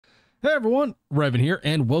Hey everyone, Revan here,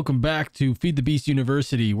 and welcome back to Feed the Beast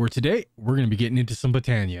University, where today we're going to be getting into some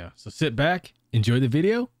Botania. So sit back, enjoy the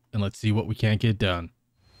video, and let's see what we can't get done.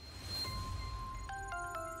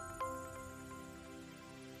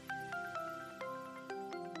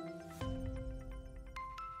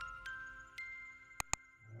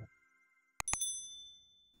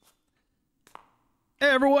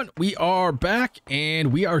 Hey everyone, we are back,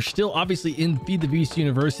 and we are still obviously in Feed the Beast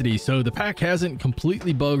University, so the pack hasn't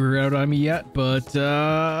completely buggered out on me yet, but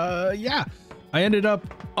yeah, I ended up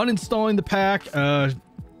uninstalling the pack,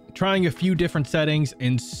 trying a few different settings,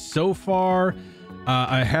 and so far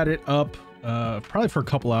I had it up probably for a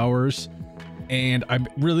couple hours, and I'm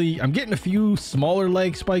getting a few smaller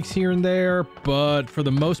leg spikes here and there, but for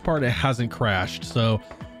the most part it hasn't crashed. So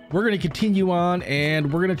we're going to continue on,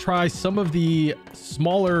 and we're going to try some of the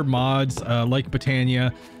smaller mods like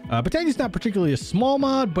Botania. Botania's not particularly a small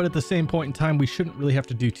mod, but at the same point in time, we shouldn't really have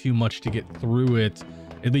to do too much to get through it,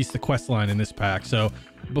 at least the quest line in this pack. So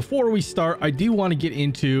before we start, I do want to get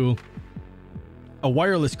into a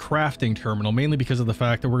wireless crafting terminal, mainly because of the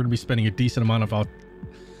fact that we're going to be spending a decent amount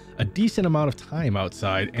of time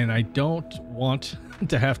outside, and I don't want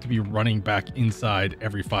to have to be running back inside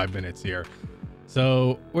every 5 minutes here.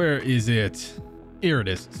 So where is it? Here it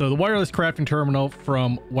is. So the wireless crafting terminal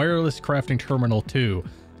from Wireless Crafting Terminal 2.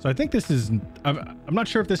 So I think this is, I'm not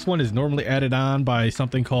sure if this one is normally added on by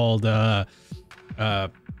something called, from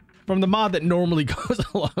the mod that normally goes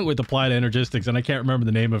along with Applied Energistics, and I can't remember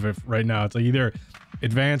the name of it right now. It's like either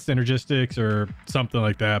Advanced Energistics or something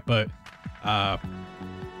like that, but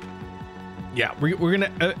yeah, we're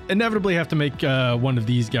gonna inevitably have to make one of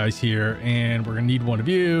these guys here, and we're gonna need one of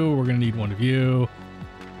you. We're gonna need one of you.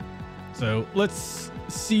 So let's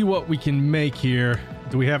see what we can make here.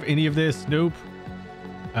 Do we have any of this? Nope.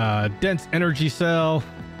 Dense energy cell.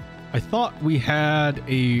 I thought we had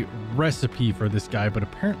a recipe for this guy, but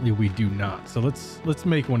apparently we do not. So let's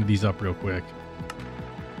make one of these up real quick.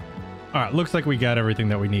 All right, looks like we got everything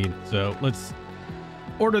that we need. So let's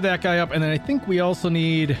order that guy up, and then I think we also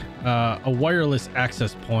need a wireless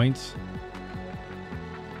access point.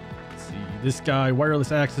 Let's see, this guy,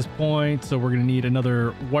 wireless access point, so we're gonna need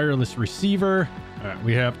another wireless receiver. All right,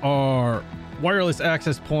 we have our wireless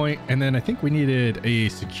access point, and then I think we needed a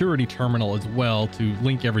security terminal as well to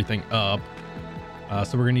link everything up.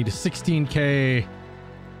 So we're gonna need a 16K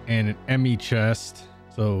and an ME chest.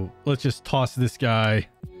 So let's just toss this guy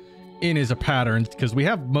in as a pattern, because we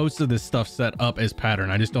have most of this stuff set up as pattern.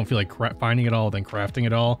 I just don't feel like finding it all then crafting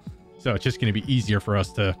it all, so it's just going to be easier for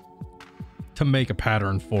us to make a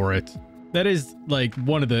pattern for it. That is like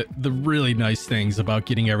one of the really nice things about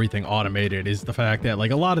getting everything automated, is the fact that like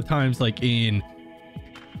a lot of times, like in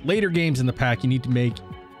later games in the pack, you need to make,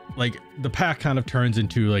 like, the pack kind of turns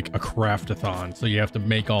into like a craftathon, so you have to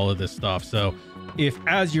make all of this stuff. So if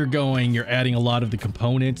as you're going, you're adding a lot of the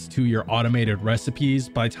components to your automated recipes,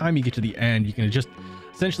 by the time you get to the end, you can just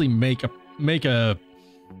essentially make a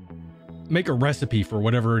recipe for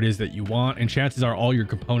whatever it is that you want, and chances are all your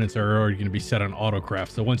components are already going to be set on autocraft.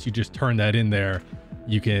 So once you just turn that in there,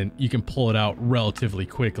 you can pull it out relatively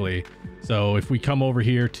quickly. So if we come over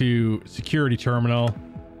here to security terminal,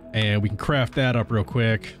 and we can craft that up real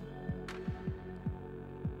quick.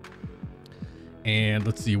 And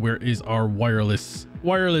let's see, where is our wireless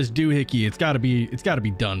doohickey? It's got to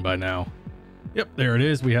be done by now. Yep, there it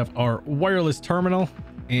is. We have our wireless terminal,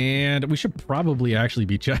 and we should probably actually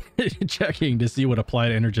be checking to see what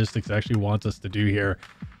Applied Energistics actually wants us to do here,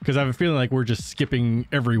 because I have a feeling like we're just skipping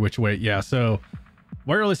every which way. Yeah, so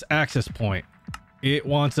wireless access point, it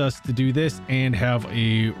wants us to do this and have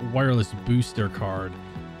a wireless booster card.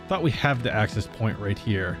 Thought we have the access point right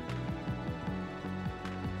here.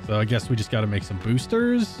 So I guess we just got to make some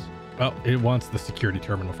boosters. Oh, it wants the security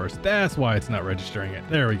terminal first. That's why it's not registering it.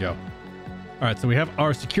 There we go. All right, so we have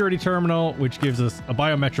our security terminal, which gives us a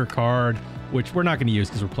biometric card, which we're not going to use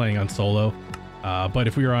because we're playing on solo. But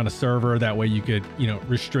if we were on a server, that way you could,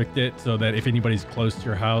 restrict it so that if anybody's close to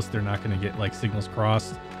your house, they're not going to get like signals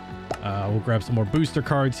crossed. We'll grab some more booster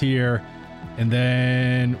cards here. And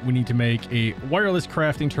then we need to make a wireless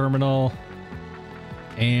crafting terminal.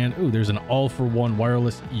 And ooh, there's an all-for-one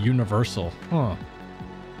wireless universal. Huh.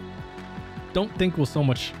 Don't think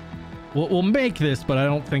we'll make this, but I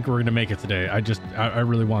don't think we're gonna make it today. I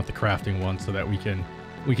really want the crafting one so that we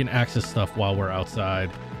can access stuff while we're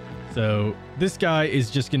outside. So this guy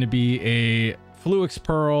is just gonna be a Fluix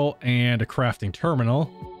Pearl and a crafting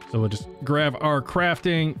terminal. So we'll just grab our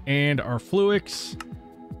crafting and our Fluix,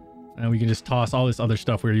 and we can just toss all this other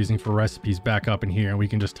stuff we're using for recipes back up in here, and we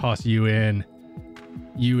can just toss you in,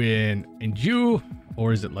 and you,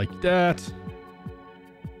 or is it like that?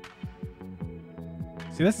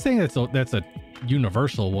 See, that's saying that's a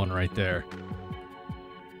universal one right there.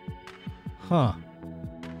 Huh.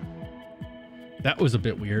 That was a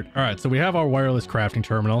bit weird. All right, so we have our wireless crafting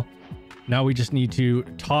terminal. Now we just need to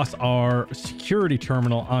toss our security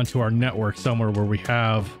terminal onto our network somewhere where we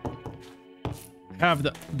have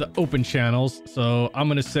the open channels. So I'm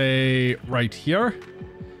gonna say right here,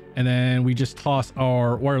 and then we just toss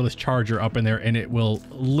our wireless charger up in there, and it will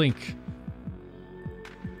link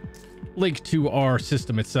to our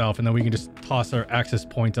system itself, and then we can just toss our access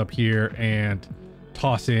points up here and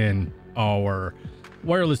toss in our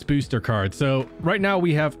wireless booster card. So right now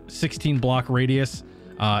we have 16 block radius.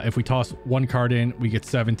 If we toss one card in, we get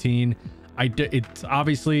 17. It's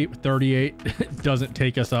obviously 38 doesn't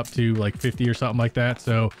take us up to like 50 or something like that,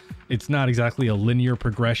 so it's not exactly a linear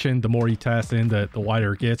progression. The more you toss in, the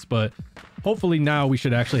wider it gets, but hopefully now we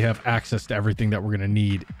should actually have access to everything that we're going to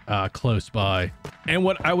need close by. And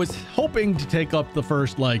what I was hoping to take up the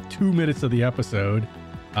first like 2 minutes of the episode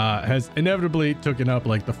has inevitably taken up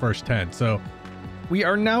like the first 10. So we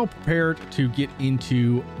are now prepared to get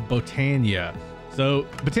into Botania. So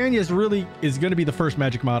Botania is going to be the first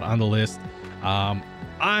magic mod on the list.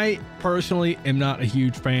 I personally am not a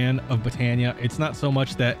huge fan of Botania. It's not so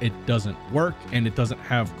much that it doesn't work and it doesn't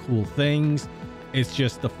have cool things. It's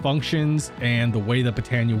just the functions and the way that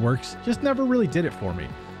Botania works just never really did it for me.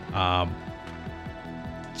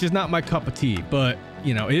 It's just not my cup of tea, but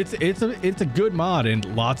you know, it's a good mod and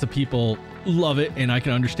lots of people love it, and I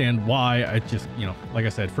can understand why. I just, you know, like I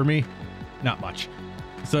said, for me, not much.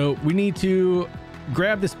 So we need to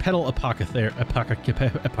grab this pedal apothecary.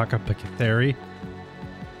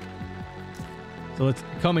 So let's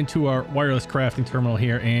come into our wireless crafting terminal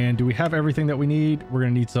here. And do we have everything that we need? We're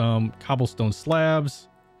going to need some cobblestone slabs.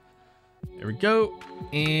 There we go.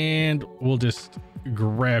 And we'll just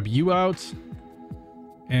grab you out.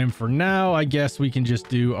 And for now, I guess we can just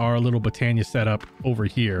do our little Botania setup over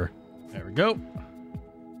here. There we go.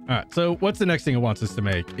 All right, so what's the next thing it wants us to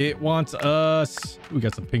make? It wants us... We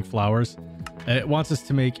got some pink flowers. It wants us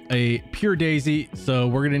to make a pure daisy. So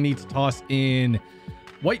we're going to need to toss in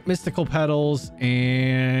white mystical petals,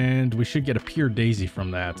 and we should get a pure daisy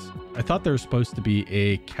from that. I thought there was supposed to be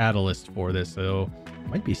a catalyst for this, so it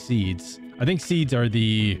might be seeds. I think seeds are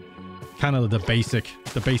the kind of the basic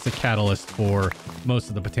catalyst for most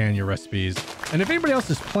of the Botania recipes. And if anybody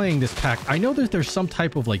else is playing this pack, I know that there's some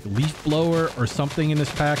type of like leaf blower or something in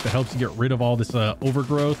this pack that helps you get rid of all this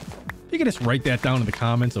overgrowth. You can just write that down in the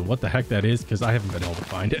comments of what the heck that is, because I haven't been able to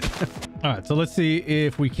find it. All right, so let's see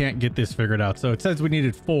if we can't get this figured out. So it says we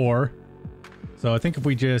needed 4. So I think if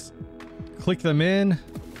we just click them in,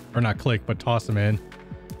 or not click, but toss them in.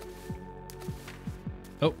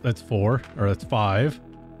 Oh, that's 4, or that's 5.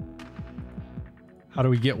 How do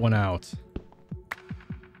we get one out?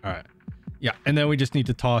 All right. Yeah, and then we just need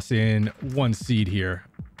to toss in 1 seed here.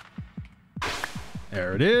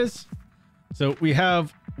 There it is. So we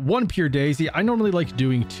have 1 pure daisy. I normally like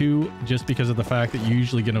doing 2 just because of the fact that you're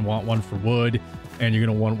usually going to want 1 for wood and you're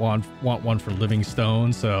going to want 1 for living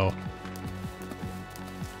stone. So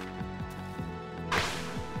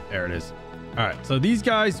there it is. All right. So these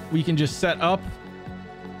guys we can just set up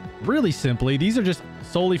really simply. These are just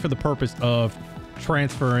solely for the purpose of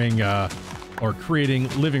transferring or creating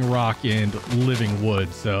living rock and living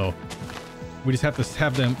wood. So we just have to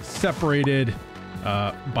have them separated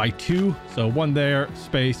by 2. So 1 there,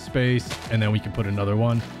 space, and then we can put another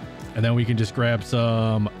one, and then we can just grab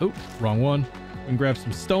some, oh, wrong one. We can grab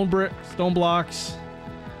some stone blocks,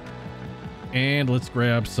 and let's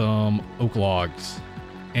grab some oak logs.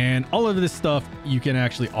 And all of this stuff you can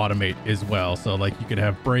actually automate as well. So like you could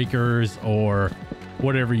have breakers or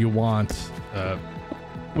whatever you want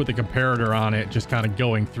with a comparator on it, just kind of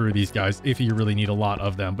going through these guys if you really need a lot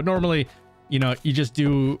of them. But normally, you know, you just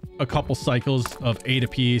do a couple cycles of 8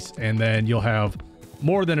 apiece, and then you'll have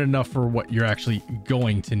more than enough for what you're actually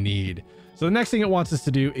going to need. So the next thing it wants us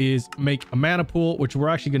to do is make a mana pool, which we're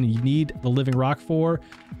actually going to need the living rock for,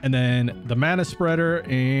 and then the mana spreader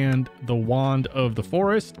and the wand of the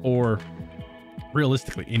forest, or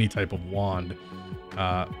realistically any type of wand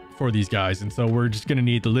for these guys. And so we're just going to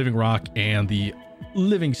need the living rock and the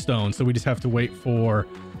living stone. So we just have to wait for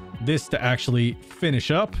this to actually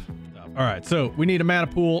finish up. All right, so we need a mana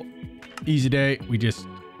pool. Easy day. We just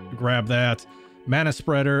grab that. Mana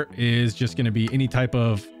spreader is just going to be any type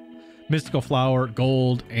of mystical flower,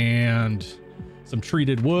 gold, and some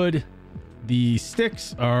treated wood. The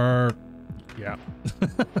sticks are, yeah,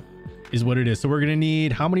 is what it is. So we're going to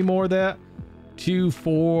need how many more of that?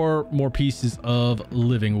 4 more pieces of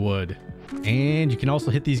living wood. And you can also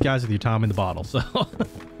hit these guys with your Tom in the bottle. So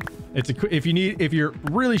if you're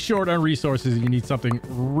really short on resources and you need something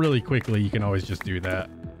really quickly, you can always just do that.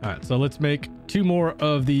 All right, so let's make 2 more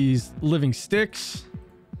of these living sticks.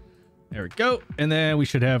 There we go. And then we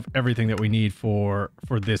should have everything that we need for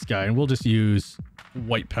this guy. And we'll just use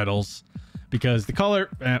white petals because the color,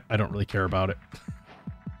 I don't really care about it.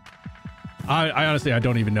 I honestly, I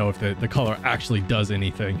don't even know if the color actually does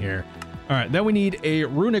anything here. All right, then we need a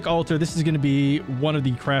runic altar. This is going to be one of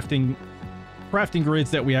the crafting grids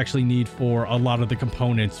that we actually need for a lot of the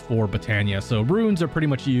components for Botania. So runes are pretty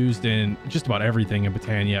much used in just about everything in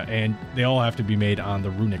Botania, and they all have to be made on the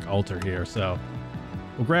runic altar here. So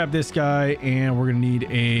we'll grab this guy, and we're going to need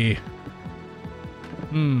a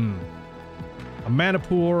mana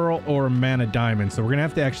pool or a mana diamond. So we're going to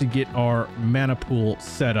have to actually get our mana pool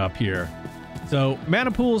set up here. So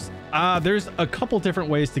mana pools, there's a couple different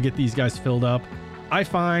ways to get these guys filled up. I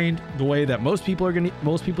find the way that most people you're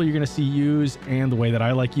gonna see use, and the way that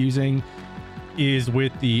I like using, is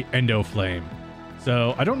with the endo flame.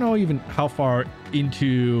 So I don't know even how far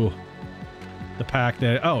into the pack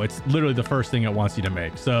that, oh, it's literally the first thing it wants you to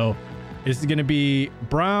make. So this is gonna be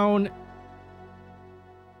brown,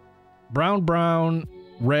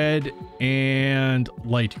 red, and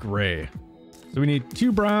light gray. So we need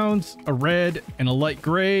 2 browns, a red, and a light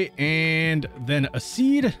gray, and then a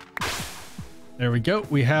seed. There we go.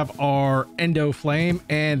 We have our endo flame,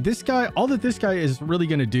 and this guy, all that this guy is really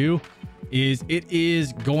going to do is it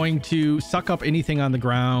is going to suck up anything on the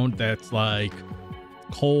ground that's like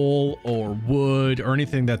coal or wood or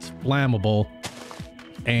anything that's flammable,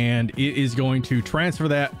 and it is going to transfer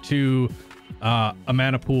that to a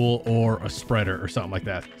mana pool or a spreader or something like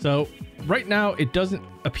that. So right now it doesn't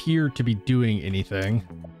appear to be doing anything,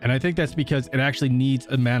 and I think that's because it actually needs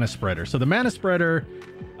a mana spreader. So the mana spreader,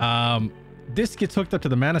 this gets hooked up to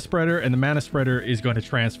the mana spreader, and the mana spreader is going to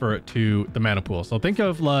transfer it to the mana pool. So think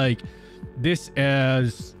of like this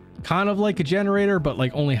as kind of like a generator, but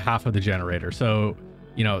like only half of the generator. So,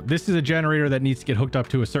 you know, this is a generator that needs to get hooked up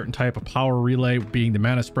to a certain type of power relay, being the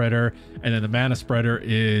mana spreader, and then the mana spreader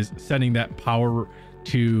is sending that power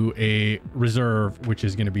to a reserve, which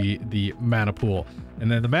is going to be the mana pool.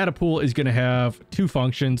 And then the mana pool is going to have 2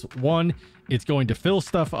 functions. 1, it's going to fill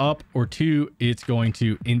stuff up, or 2, it's going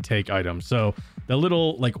to intake items. So the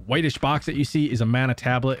little like whitish box that you see is a mana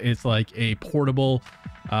tablet. It's like a portable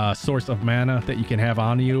source of mana that you can have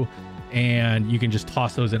on you, and you can just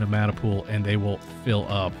toss those in a mana pool and they will fill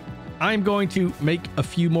up. I'm going to make a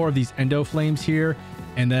few more of these endo flames here,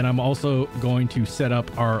 and then I'm also going to set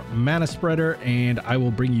up our mana spreader, and I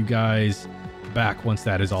will bring you guys back once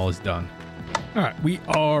that is all done. All right, we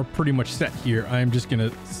are pretty much set here. I'm just gonna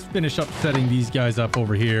finish up setting these guys up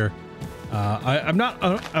over here. I'm not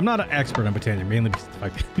an expert on Botania, mainly because of the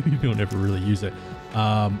fact that you don't ever really use it.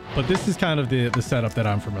 But this is kind of the setup that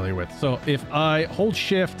I'm familiar with. So if I hold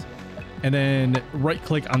shift and then right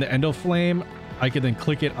click on the endo flame, I can then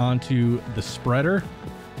click it onto the spreader.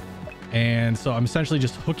 And so I'm essentially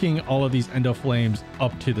just hooking all of these endo flames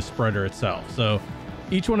up to the spreader itself. So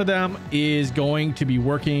each one of them is going to be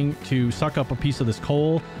working to suck up a piece of this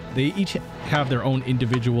coal. They each have their own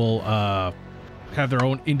individual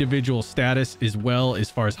status as well, as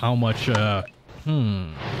far as how much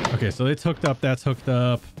okay, so it's hooked up, that's hooked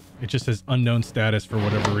up. It just says unknown status for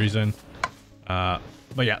whatever reason.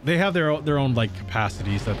 But yeah, they have their own like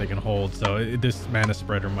capacities that they can hold. So this mana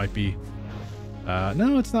spreader might be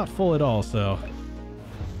no, it's not full at all. So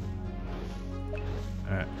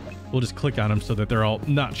all right, we'll just click on them so that they're all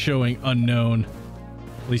not showing unknown.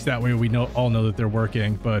 At least that way we all know that they're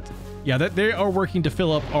working. But yeah, that they are working to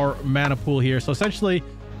fill up our mana pool here. So essentially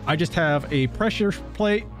I just have a pressure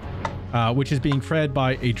plate, which is being fed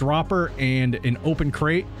by a dropper and an open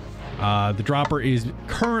crate. The dropper is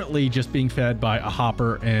currently just being fed by a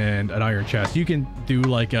hopper and an iron chest. You can do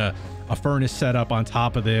like a furnace setup on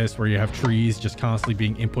top of this, where you have trees just constantly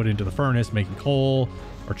being input into the furnace, making coal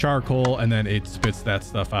or charcoal, and then it spits that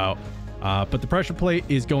stuff out. But the pressure plate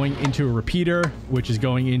is going into a repeater, which is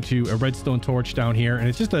going into a redstone torch down here, and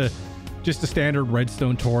it's just a standard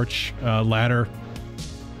redstone torch ladder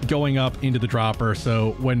going up into the dropper.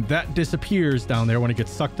 So when that disappears down there, when it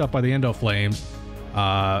gets sucked up by the endo flames,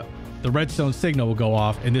 the redstone signal will go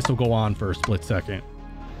off, and this will go on for a split second,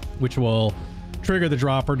 which will trigger the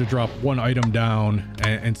dropper to drop one item down,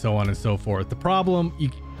 and so on and so forth. The problem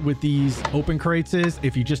with these open crates is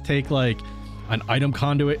if you just take like an item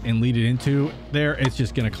conduit and lead it into there, it's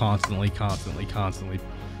just going to constantly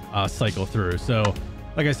cycle through. So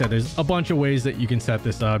like I said, there's a bunch of ways that you can set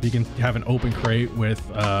this up. You can have an open crate with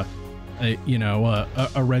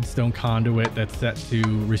a redstone conduit that's set to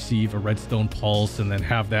receive a redstone pulse, and then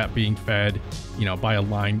have that being fed, by a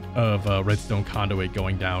line of redstone conduit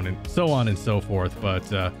going down, and so on and so forth. But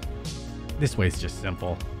this way is just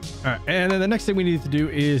simple. All right, and then the next thing we need to do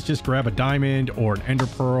is just grab a diamond or an ender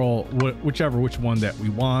pearl, which one that we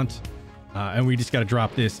want. And we just got to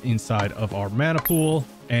drop this inside of our mana pool,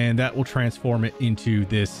 and that will transform it into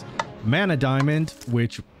this mana diamond,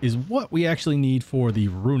 which is what we actually need for the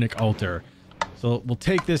runic altar. So we'll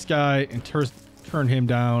take this guy and turn him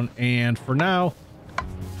down, and for now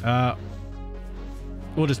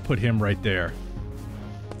we'll just put him right there.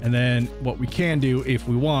 And then what we can do if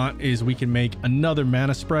we want is we can make another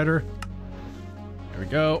mana spreader. There we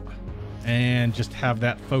go, and just have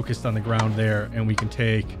that focused on the ground there, and we can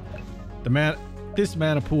take this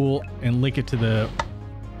mana pool and link it to the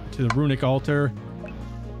runic altar,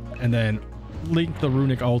 and then link the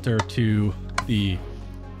runic altar to the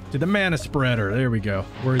mana spreader. There we go.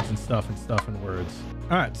 Words and stuff and words.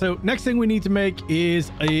 All right, so next thing we need to make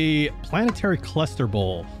is a planetary cluster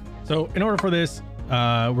bowl. So in order for this,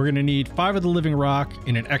 we're going to need 5 of the living rock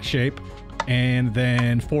in an X shape, and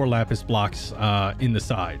then 4 lapis blocks in the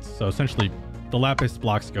sides. So essentially the lapis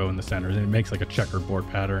blocks go in the center, and it makes like a checkerboard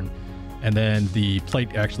pattern, and then the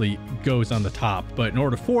plate actually goes on the top. But in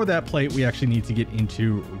order for that plate, we actually need to get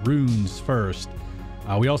into runes first.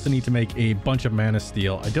 We also need to make a bunch of mana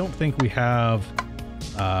steel. I don't think we have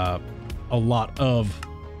a lot of...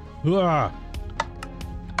 Wow,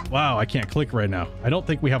 I can't click right now. I don't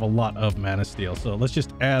think we have a lot of mana steel. So let's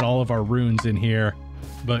just add all of our runes in here.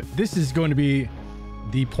 But this is going to be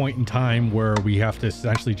the point in time where we have to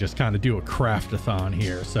essentially just kind of do a craft-a-thon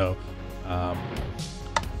here. So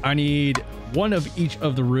I need 1 of each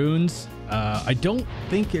of the runes. I don't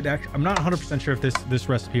think it actually... I'm not 100% sure if this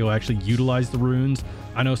recipe will actually utilize the runes.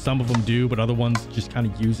 I know some of them do, but other ones just kind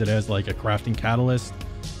of use it as like a crafting catalyst.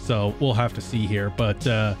 So we'll have to see here. But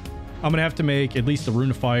I'm going to have to make at least a rune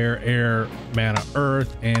of fire, air, mana,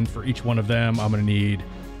 earth. And for each one of them, I'm going to need,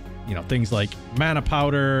 things like mana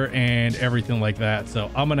powder and everything like that. So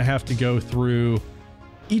I'm going to have to go through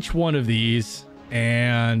each one of these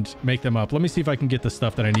and make them up. Let me see if I can get the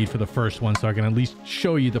stuff that I need for the first one, so I can at least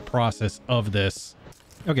show you the process of this.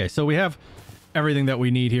 Okay, so we have everything that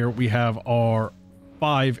we need here. We have our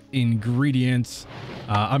 5 ingredients.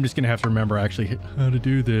 I'm just gonna have to remember actually how to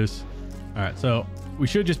do this. All right, so we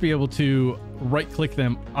should just be able to right click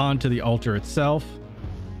them onto the altar itself.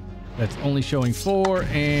 That's only showing 4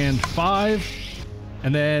 and 5,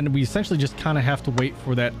 and then we essentially just kind of have to wait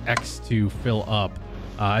for that X to fill up.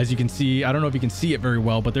 As you can see, I don't know if you can see it very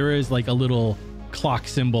well, but there is like a little clock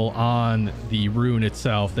symbol on the rune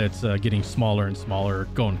itself that's getting smaller and smaller,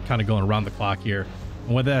 going around the clock here.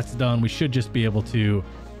 And when that's done, we should just be able to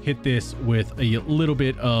hit this with a little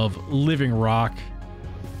bit of living rock.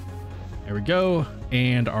 There we go.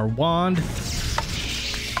 And our wand.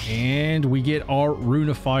 And we get our rune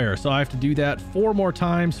of fire. So I have to do that 4 more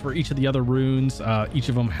times for each of the other runes, each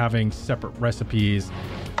of them having separate recipes.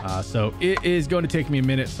 So it is going to take me a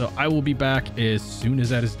minute, so I will be back as soon as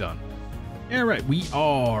that is done. All right, we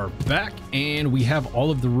are back, and we have all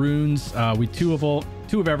of the runes. We two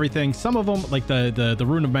of everything. Some of them, like the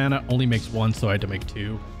rune of mana, only makes 1, so I had to make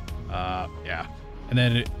 2. Yeah. And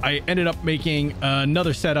then I ended up making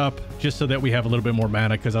another setup just so that we have a little bit more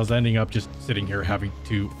mana, because I was ending up just sitting here having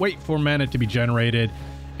to wait for mana to be generated.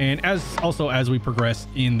 And as we progress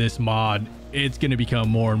in this mod, it's going to become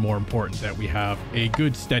more and more important that we have a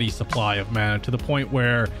good steady supply of mana, to the point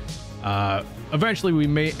where eventually we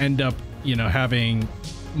may end up, having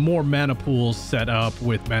more mana pools set up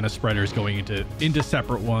with mana spreaders going into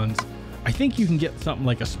separate ones. I think you can get something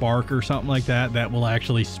like a spark or something like that will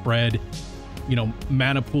actually spread,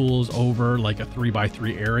 mana pools over like a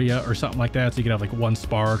 3x3 area or something like that. So you can have like 1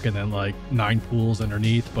 spark and then like 9 pools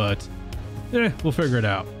underneath, but we'll figure it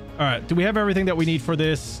out. All right, do we have everything that we need for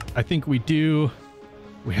this? I think we do.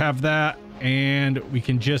 We have that, and we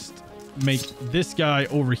can just make this guy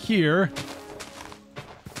over here.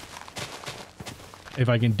 If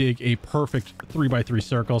I can dig a perfect 3x3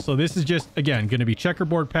 circle. So this is just, again, going to be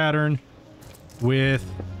checkerboard pattern with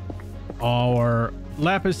our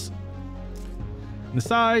lapis on the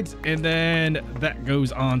sides, and then that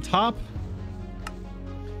goes on top.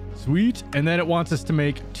 Sweet. And then it wants us to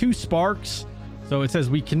make 2 sparks. So it says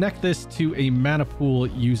we connect this to a mana pool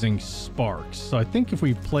using sparks. So I think if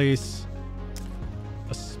we place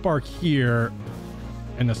a spark here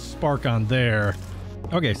and a spark on there.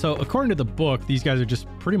 Okay, so according to the book, these guys are just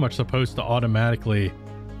pretty much supposed to automatically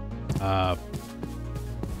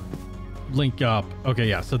link up. Okay,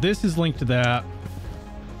 yeah, so this is linked to that.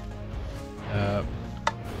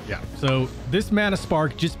 Yeah, so this mana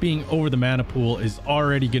spark just being over the mana pool is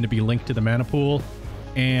already going to be linked to the mana pool,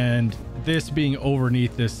 and this being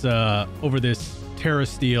underneath this over this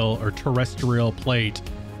terrestrial plate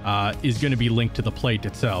is going to be linked to the plate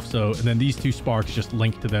itself. So, and then these two sparks just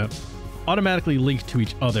link to them, automatically linked to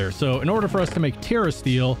each other. So in order for us to make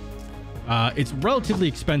terrasteel, it's relatively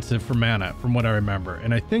expensive for mana from what I remember.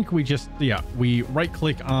 And I think we just, yeah, we right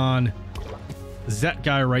click on that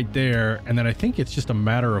guy right there. And then I think it's just a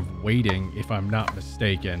matter of waiting, if I'm not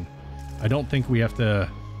mistaken. I don't think we have to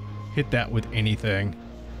hit that with anything,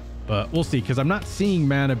 but we'll see, because I'm not seeing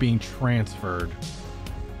mana being transferred.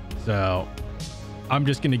 So I'm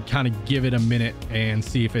just going to kind of give it a minute and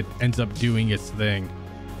see if it ends up doing its thing.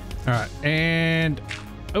 All right. And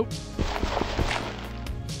oh,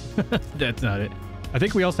 that's not it. I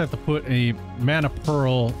think we also have to put a mana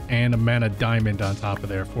pearl and a mana diamond on top of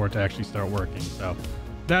there for it to actually start working. So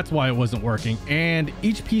that's why it wasn't working. And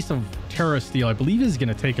each piece of terrasteel, I believe, is going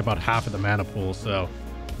to take about half of the mana pool. So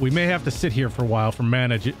we may have to sit here for a while for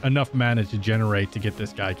enough mana to generate to get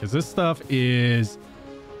this guy, because this stuff is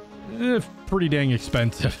pretty dang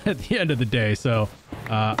expensive at the end of the day. So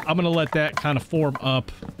I'm going to let that kind of form up,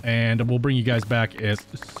 and we'll bring you guys back as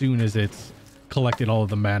soon as it's collected all of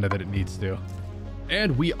the mana that it needs to.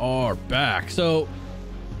 And we are back. So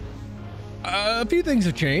a few things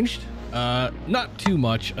have changed, not too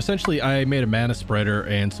much. Essentially, I made a mana spreader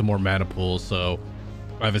and some more mana pools, so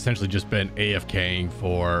I've essentially just been AFKing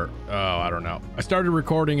for I don't know, I started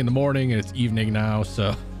recording in the morning and it's evening now,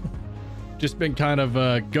 so just been kind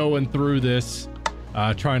of going through this,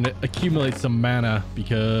 trying to accumulate some mana,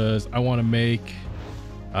 because I want to make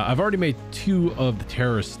I've already made 2 of the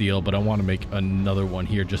terrasteel, but I want to make another one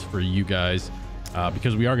here just for you guys,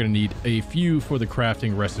 because we are going to need a few for the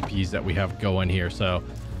crafting recipes that we have going here. So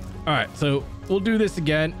all right, so we'll do this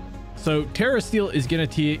again. So terrasteel is going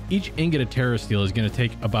to each ingot of terrasteel is going to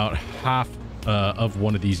take about half of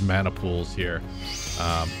one of these mana pools here.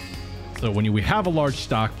 So when we have a large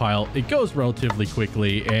stockpile, it goes relatively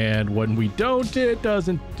quickly, and when we don't, it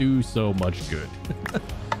doesn't do so much good.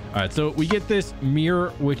 All right, so we get this mirror,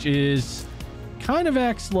 which is kind of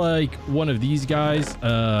acts like one of these guys,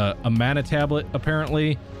 a mana tablet.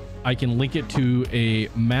 Apparently I can link it to a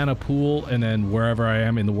mana pool, and then wherever I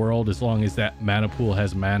am in the world, as long as that mana pool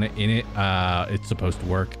has mana in it, it's supposed to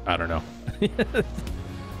work. I don't know.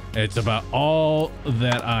 It's about all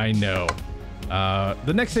that I know.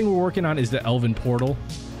 The next thing we're working on is the Elven portal,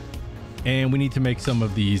 and we need to make some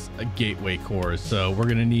of these gateway cores. So we're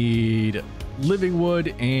gonna need living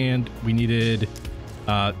wood, and we needed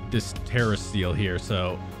this terrasteel here.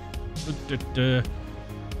 So do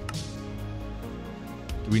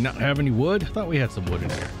we not have any wood? I thought we had some wood in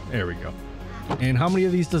here. There we go. And how many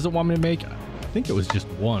of these does it want me to make? I think it was just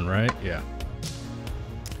one, right? Yeah.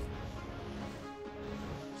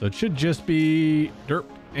 So it should just be derp.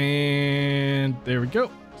 And there we go.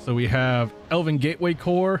 So we have Elven Gateway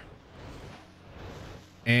Core.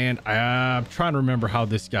 And I'm trying to remember how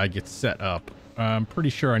this guy gets set up. I'm pretty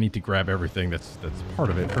sure I need to grab everything that's part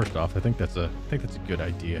of it. First off, I think that's a good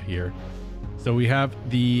idea here. So we have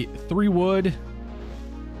the 3 wood.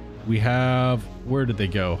 We have, where did they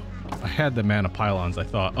go? I had the mana pylons, I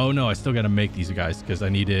thought. Oh no, I still got to make these guys, because I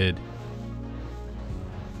needed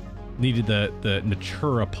the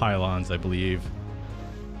Natura pylons, I believe.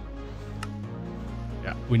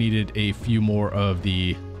 Yeah, we needed a few more of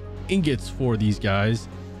the ingots for these guys,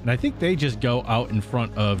 and I think they just go out in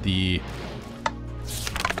front of the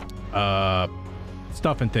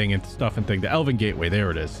stuff and thing, the Elven Gateway.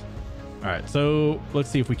 There it is. All right, so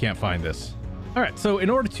let's see if we can't find this. All right, so in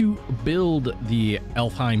order to build the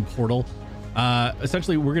Elfheim portal,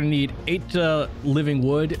 essentially we're going to need 8 living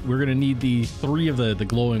wood. We're going to need the 3 of the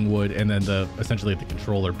glowing wood, and then essentially the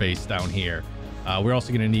controller base down here. We're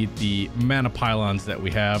also going to need the mana pylons that we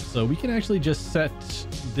have, so we can actually just set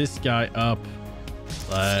this guy up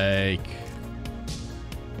like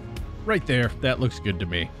right there. That looks good to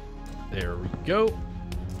me. There we go.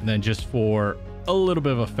 And then just for a little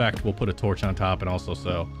bit of effect, we'll put a torch on top, and also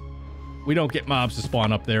so we don't get mobs to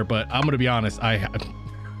spawn up there. But I'm gonna be honest, I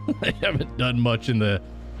haven't done much in the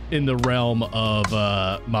realm of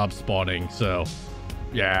mob spawning, so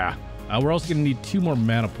yeah. We're also gonna need 2 more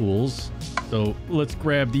mana pools, so let's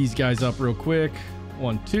grab these guys up real quick.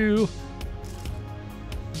 1, 2,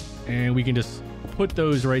 and we can just put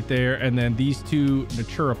those right there, and then these 2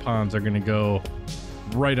 Natura ponds are gonna go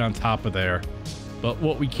right on top of there. But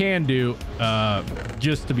what we can do,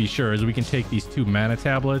 just to be sure, is we can take these 2 mana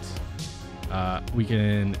tablets. We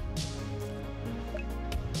can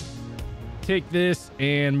take this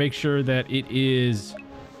and make sure that it is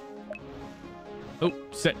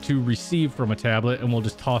set to receive from a tablet, and we'll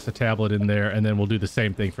just toss a tablet in there, and then we'll do the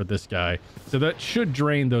same thing for this guy. So that should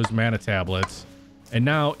drain those mana tablets. And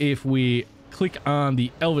now if we click on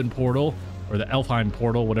the Elven portal, or the Elfheim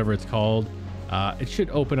portal, whatever it's called, it should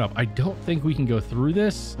open up. I don't think we can go through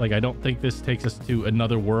this. Like, I don't think this takes us to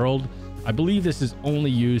another world. I believe this is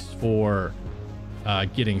only used for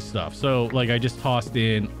getting stuff. So like, I just tossed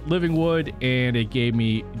in living wood and it gave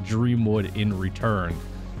me dream wood in return.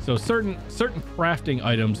 So certain crafting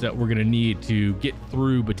items that we're going to need to get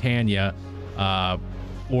through Botania,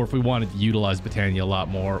 or if we wanted to utilize Botania a lot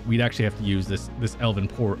more, we'd actually have to use this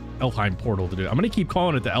Elfheim portal to do it. I'm going to keep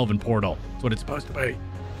calling it the Elven portal. That's what it's supposed to be.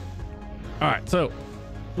 All right, so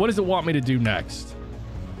what does it want me to do next?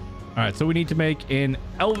 All right, so we need to make an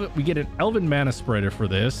Elven, we get an Elven mana spreader for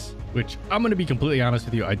this, which I'm going to be completely honest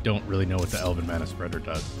with you, I don't really know what the Elven mana spreader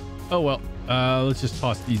does. Oh, well, let's just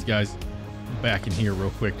toss these guys back in here real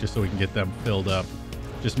quick just so we can get them filled up.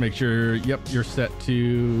 Just make sure, yep, you're set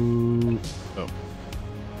to, oh.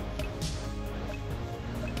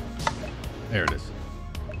 There it is.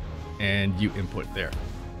 And you input there.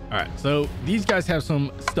 All right, so these guys have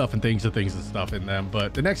some stuff and things and stuff in them,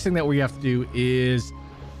 but the next thing that we have to do is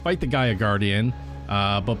fight the Gaia Guardian.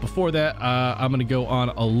 But before that, I'm going to go on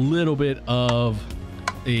a little bit of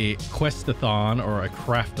a questathon or a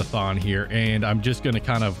craftathon here, and I'm just going to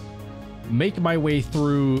kind of make my way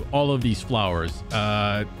through all of these flowers.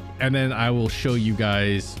 And then I will show you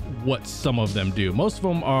guys what some of them do. Most of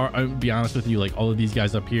them are, I'll be honest with you, like all of these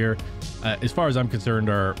guys up here, as far as I'm concerned,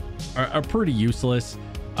 are pretty useless.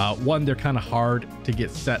 One, they're kind of hard to get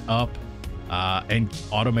set up and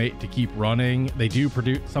automate to keep running. They do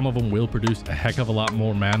produce, some of them will produce a heck of a lot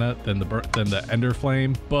more mana than the Ender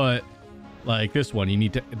Flame, but like this one, you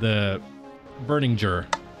need to, the Burning Jur,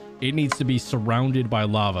 it needs to be surrounded by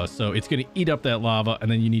lava, so it's going to eat up that lava, and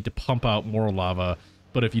then you need to pump out more lava.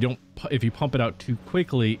 But if you pump it out too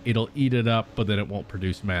quickly, it'll eat it up, but then it won't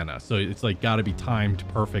produce mana. So it's like got to be timed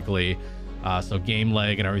perfectly. So game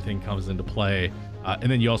lag and everything comes into play.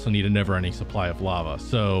 And then you also need a never-ending supply of lava.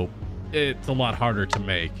 So it's a lot harder to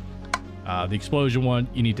make. The explosion one,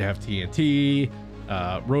 you need to have TNT.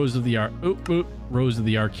 Rose of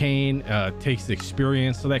the Arcane takes the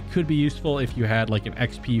experience, so that could be useful if you had like an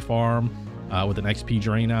XP farm with an XP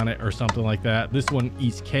drain on it or something like that. This one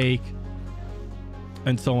eats cake,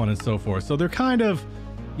 and so on and so forth. So they're kind of,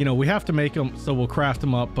 you know, we have to make them, so we'll craft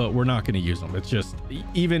them up, but we're not going to use them. It's just,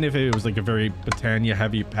 even if it was like a very Botania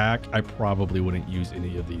heavy pack, I probably wouldn't use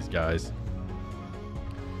any of these guys.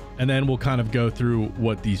 And then we'll kind of go through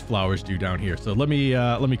what these flowers do down here. So let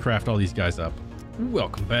me craft all these guys up.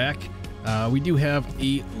 Welcome back. We do have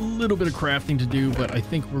a little bit of crafting to do, but I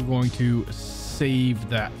think we're going to save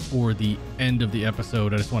that for the end of the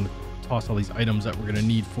episode. I just want to toss all these items that we're going to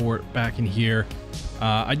need for it back in here.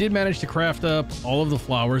 I did manage to craft up all of the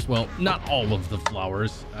flowers. Well, not all of the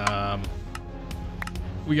flowers.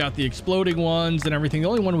 We got the exploding ones and everything. The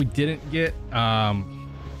only one we didn't get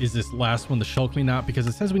is this last one, the Shulk-Me Knot, because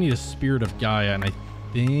it says we need a Spirit of Gaia, and I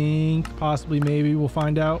think possibly maybe we'll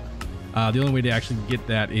find out. The only way to actually get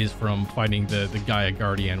that is from fighting the Gaia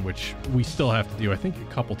Guardian, which we still have to do, I think,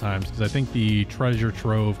 a couple times, because I think the treasure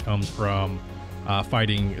trove comes from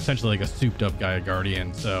fighting essentially like a souped up Gaia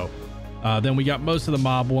Guardian. So then we got most of the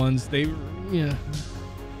mob ones. They, yeah,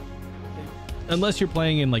 unless you're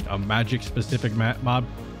playing in like a magic specific mod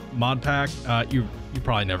pack, you're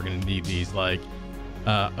probably never going to need these. Like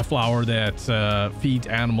a flower that feeds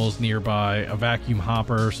animals nearby, a vacuum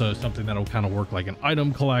hopper, so something that'll kind of work like an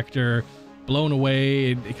item collector. Blown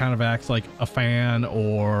away, it kind of acts like a fan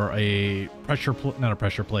or a pressure plate, not a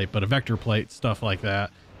pressure plate, but a vector plate, stuff like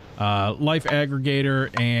that. Life aggregator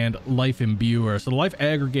and life imbuer. So the life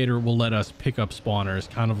aggregator will let us pick up spawners,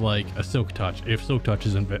 kind of like a silk touch, if silk touch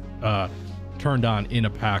isn't turned on in a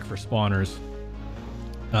pack for spawners.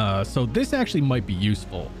 So this actually might be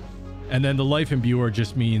useful. And then the life imbuer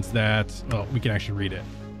just means that, well, we can actually read it.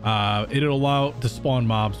 It'll allow to spawn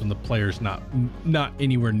mobs when the player's not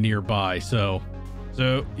anywhere nearby. So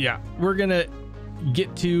yeah, we're gonna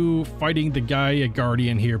get to fighting the Gaia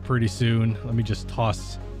Guardian here pretty soon. Let me just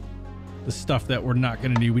toss the stuff that we're not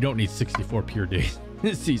gonna need. We don't need 64 pure days.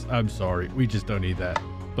 I'm sorry, we just don't need that.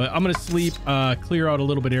 But I'm gonna sleep, clear out a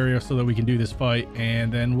little bit area so that we can do this fight,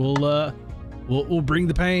 and then we'll bring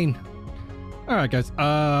the pain. All right, guys.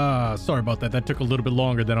 Sorry about that. That took a little bit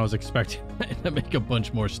longer than I was expecting. I had to make a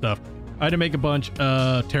bunch more stuff. I had to make a bunch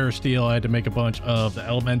of Terra Steel. I had to make a bunch of the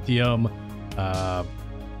Elementium. I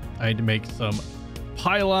had to make some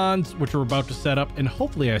pylons, which we're about to set up, and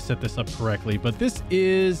hopefully I set this up correctly. But this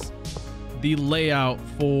is the layout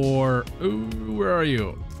for, ooh, where are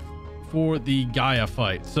you? for the Gaia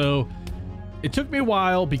fight. So it took me a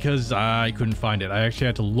while because I couldn't find it. I actually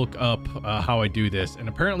had to look up how I do this. And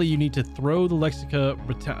apparently you need to throw the Lexica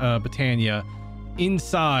Botania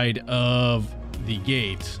inside of the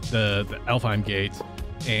gate, the Alfheim gate,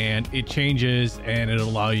 and it changes and it'll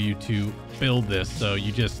allow you to build this. So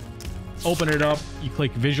you just open it up, you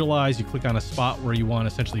click visualize, you click on a spot where you want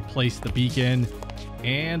to essentially place the beacon,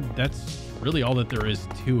 and that's really all that there is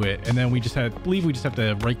to it. And then we just have, I believe we just have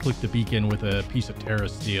to right click the beacon with a piece of Terra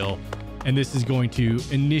steel, and this is going to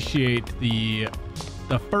initiate the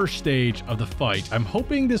first stage of the fight. I'm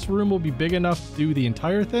hoping this room will be big enough to do the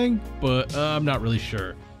entire thing, but I'm not really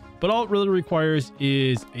sure. But all it really requires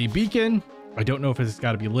is a beacon. I don't know if it's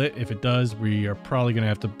got to be lit. If it does, we are probably going to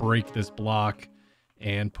have to break this block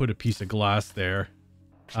and put a piece of glass there.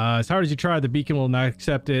 As hard as you try, the beacon will not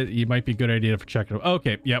accept it. It might be a good idea for checking it.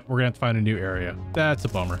 Okay, yep, we're gonna have to find a new area. That's a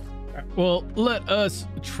bummer. Well, let us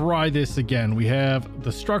try this again. We have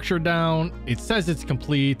the structure down. It says it's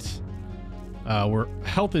complete. Our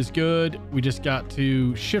health is good. We just got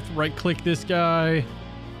to shift right click this guy.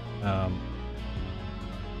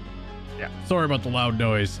 Yeah, sorry about the loud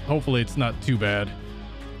noise. Hopefully it's not too bad.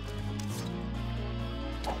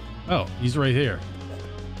 Oh, he's right here.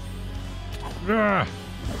 Ugh.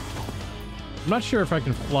 I'm not sure if I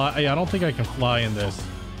can fly. I don't think I can fly in this.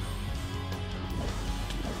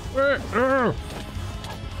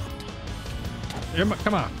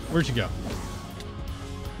 Come on. Where'd you go?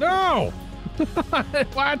 No!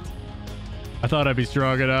 What? I thought I'd be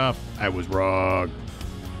strong enough. I was wrong.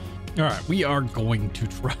 All right, we are going to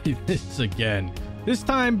try this again. This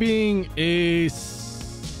time being a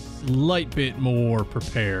slight bit more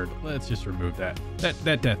prepared. Let's just remove that.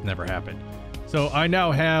 That death never happened. So I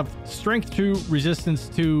now have strength 2, resistance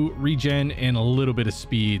 2, regen, and a little bit of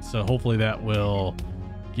speed. So hopefully that will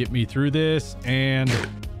get me through this. And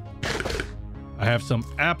I have some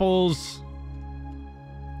apples.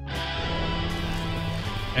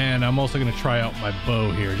 And I'm also going to try out my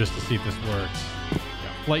bow here just to see if this works.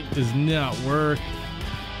 Yeah, flight does not work.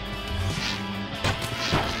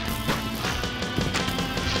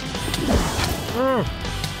 Oh.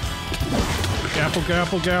 Gapple,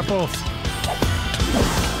 gapple, gapple.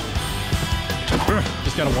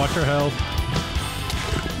 Just gotta watch our health.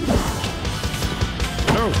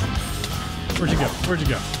 Oh! Where'd you go? Where'd you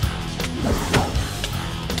go?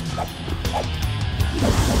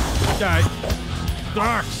 Guy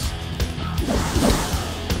sucks!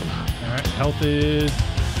 Alright, health is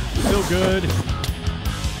still good.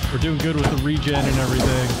 We're doing good with the regen and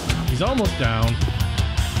everything. He's almost down.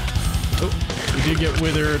 Oh, we did get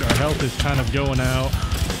withered. Our health is kind of going out.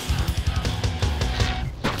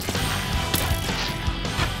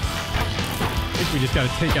 We just got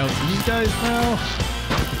to take out these guys now.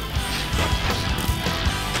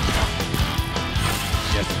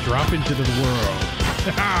 Yes, drop into the world.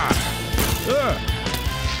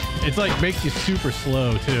 It's like makes you super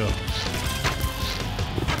slow too.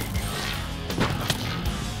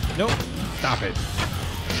 Nope. Stop it.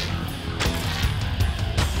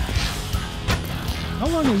 How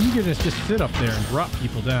long are you gonna just sit up there and drop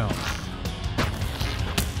people down?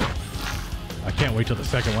 I can't wait till the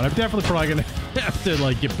second one. I'm definitely probably gonna have to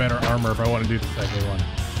like get better armor if I want to do the second one.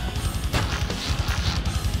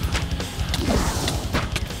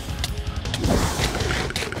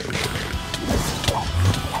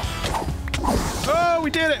 Oh, we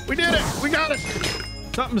did it! We did it! We got it!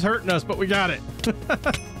 Something's hurting us, but we got it.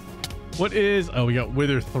 What is? Oh, we got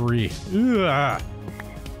Wither 3. Ugh.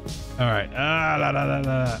 All right.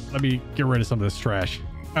 Let me get rid of some of this trash.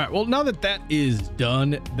 All right, well, now that that is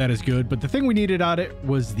done, that is good. But the thing we needed on it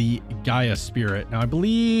was the Gaia Spirit. Now, I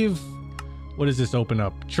believe, what does this open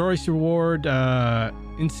up? Choice reward,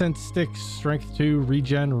 incense sticks, strength 2,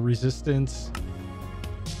 regen, resistance.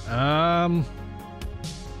 Wow.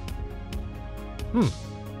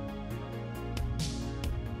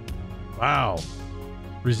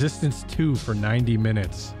 Resistance 2 for 90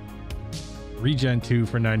 minutes. Regen 2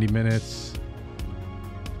 for 90 minutes.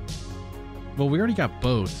 Well, we already got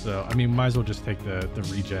both, so I mean, might as well just take the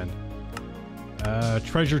regen.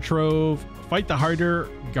 Treasure trove. Fight the harder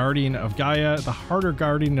guardian of Gaia. The harder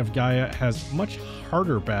guardian of Gaia has much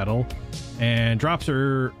harder battle and drops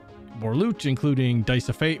her more loot, including Dice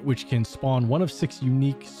of Fate, which can spawn one of 6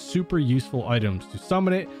 unique, super useful items. To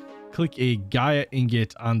summon it, click a Gaia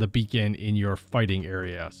ingot on the beacon in your fighting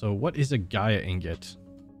area. So what is a Gaia ingot?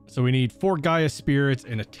 So we need 4 Gaia spirits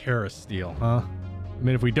and a Terra steel, huh? I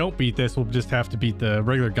mean, if we don't beat this, we'll just have to beat the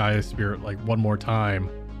regular Gaia spirit like one more time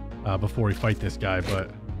before we fight this guy. But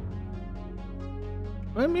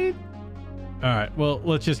I mean, all right, well,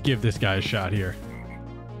 let's just give this guy a shot here.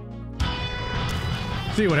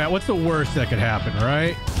 See what's the worst that could happen,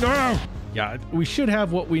 right? No! Yeah, we should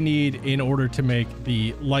have what we need in order to make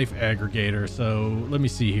the life aggregator. So let me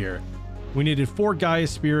see here. We needed 4 Gaia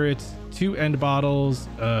spirits, 2 end bottles,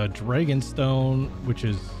 dragon stone, which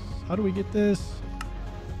is, how do we get this?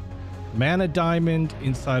 Mana diamond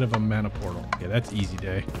inside of a mana portal. Okay, that's easy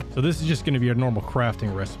day. So this is just going to be a normal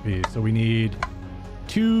crafting recipe. So we need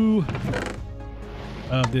 2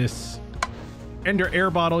 of this ender air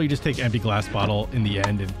bottle. You just take empty glass bottle in the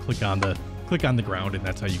end and click on the ground, and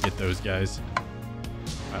that's how you get those guys.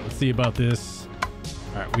 All right, let's see about this.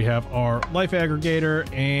 All right, we have our life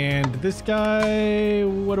aggregator, and this guy,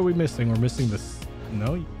 what are we missing? We're missing this.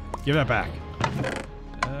 No, give that back.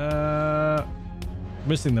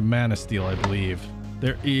 Missing the mana steel, I believe.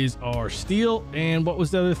 There is our steel, and what was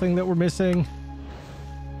the other thing that we're missing?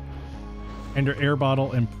 Ender air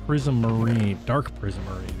bottle and prismarine, dark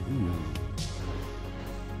prismarine. Ooh.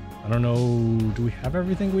 I don't know. Do we have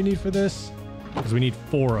everything we need for this? Because we need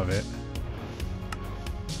 4 of it.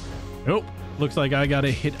 Nope. Looks like I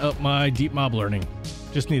gotta hit up my deep mob learning.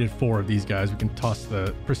 Just needed 4 of these guys. We can toss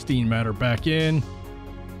the pristine matter back in.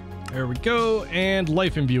 There we go. And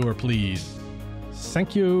life imbuer, please.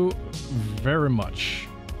 Thank you very much.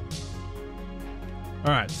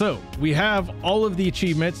 All right, so we have all of the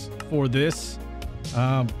achievements for this.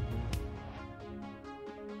 What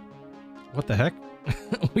the heck?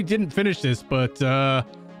 We didn't finish this, but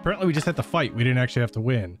apparently we just had to fight. We didn't actually have to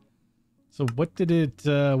win. So what did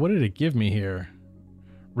it give me here?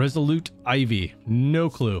 Resolute Ivy. No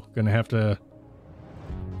clue. Gonna have to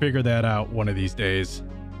figure that out one of these days.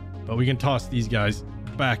 But we can toss these guys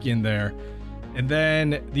back in there. And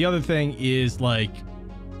then the other thing is like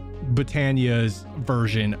Botania's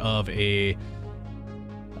version of a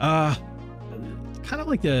kind of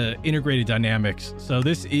like the integrated dynamics. So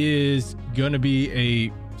this is going to be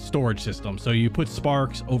a storage system. So you put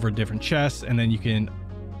sparks over different chests, and then you can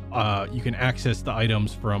access the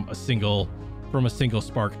items from a single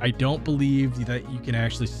spark. I don't believe that you can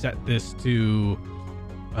actually set this to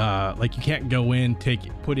like you can't go in,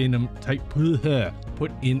 put in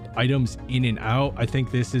items in and out. I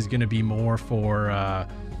think this is going to be more for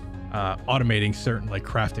automating certain like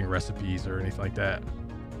crafting recipes or anything like that.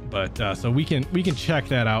 But so we can check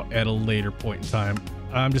that out at a later point in time.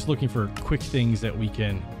 I'm just looking for quick things that we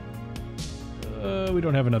can. We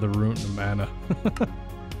don't have another rune of mana.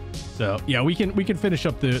 So yeah, we can finish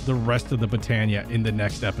up the rest of the Botania in the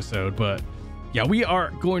next episode. But yeah, we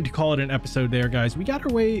are going to call it an episode there, guys. We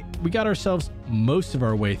got ourselves most of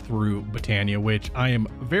our way through Botania, which I am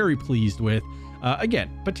very pleased with. Again,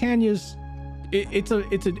 Botania's it's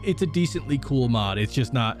a decently cool mod. It's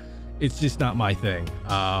just not my thing.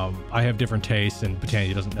 I have different tastes, and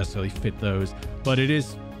Botania doesn't necessarily fit those, but it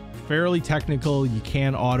is fairly technical. You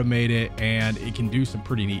can automate it, and it can do some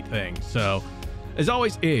pretty neat things. So as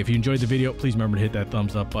always, if you enjoyed the video, please remember to hit that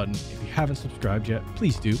thumbs up button. If you haven't subscribed yet,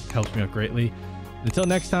 please do. It helps me out greatly. And until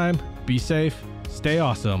next time, be safe, stay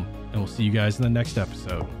awesome, and we'll see you guys in the next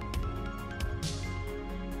episode.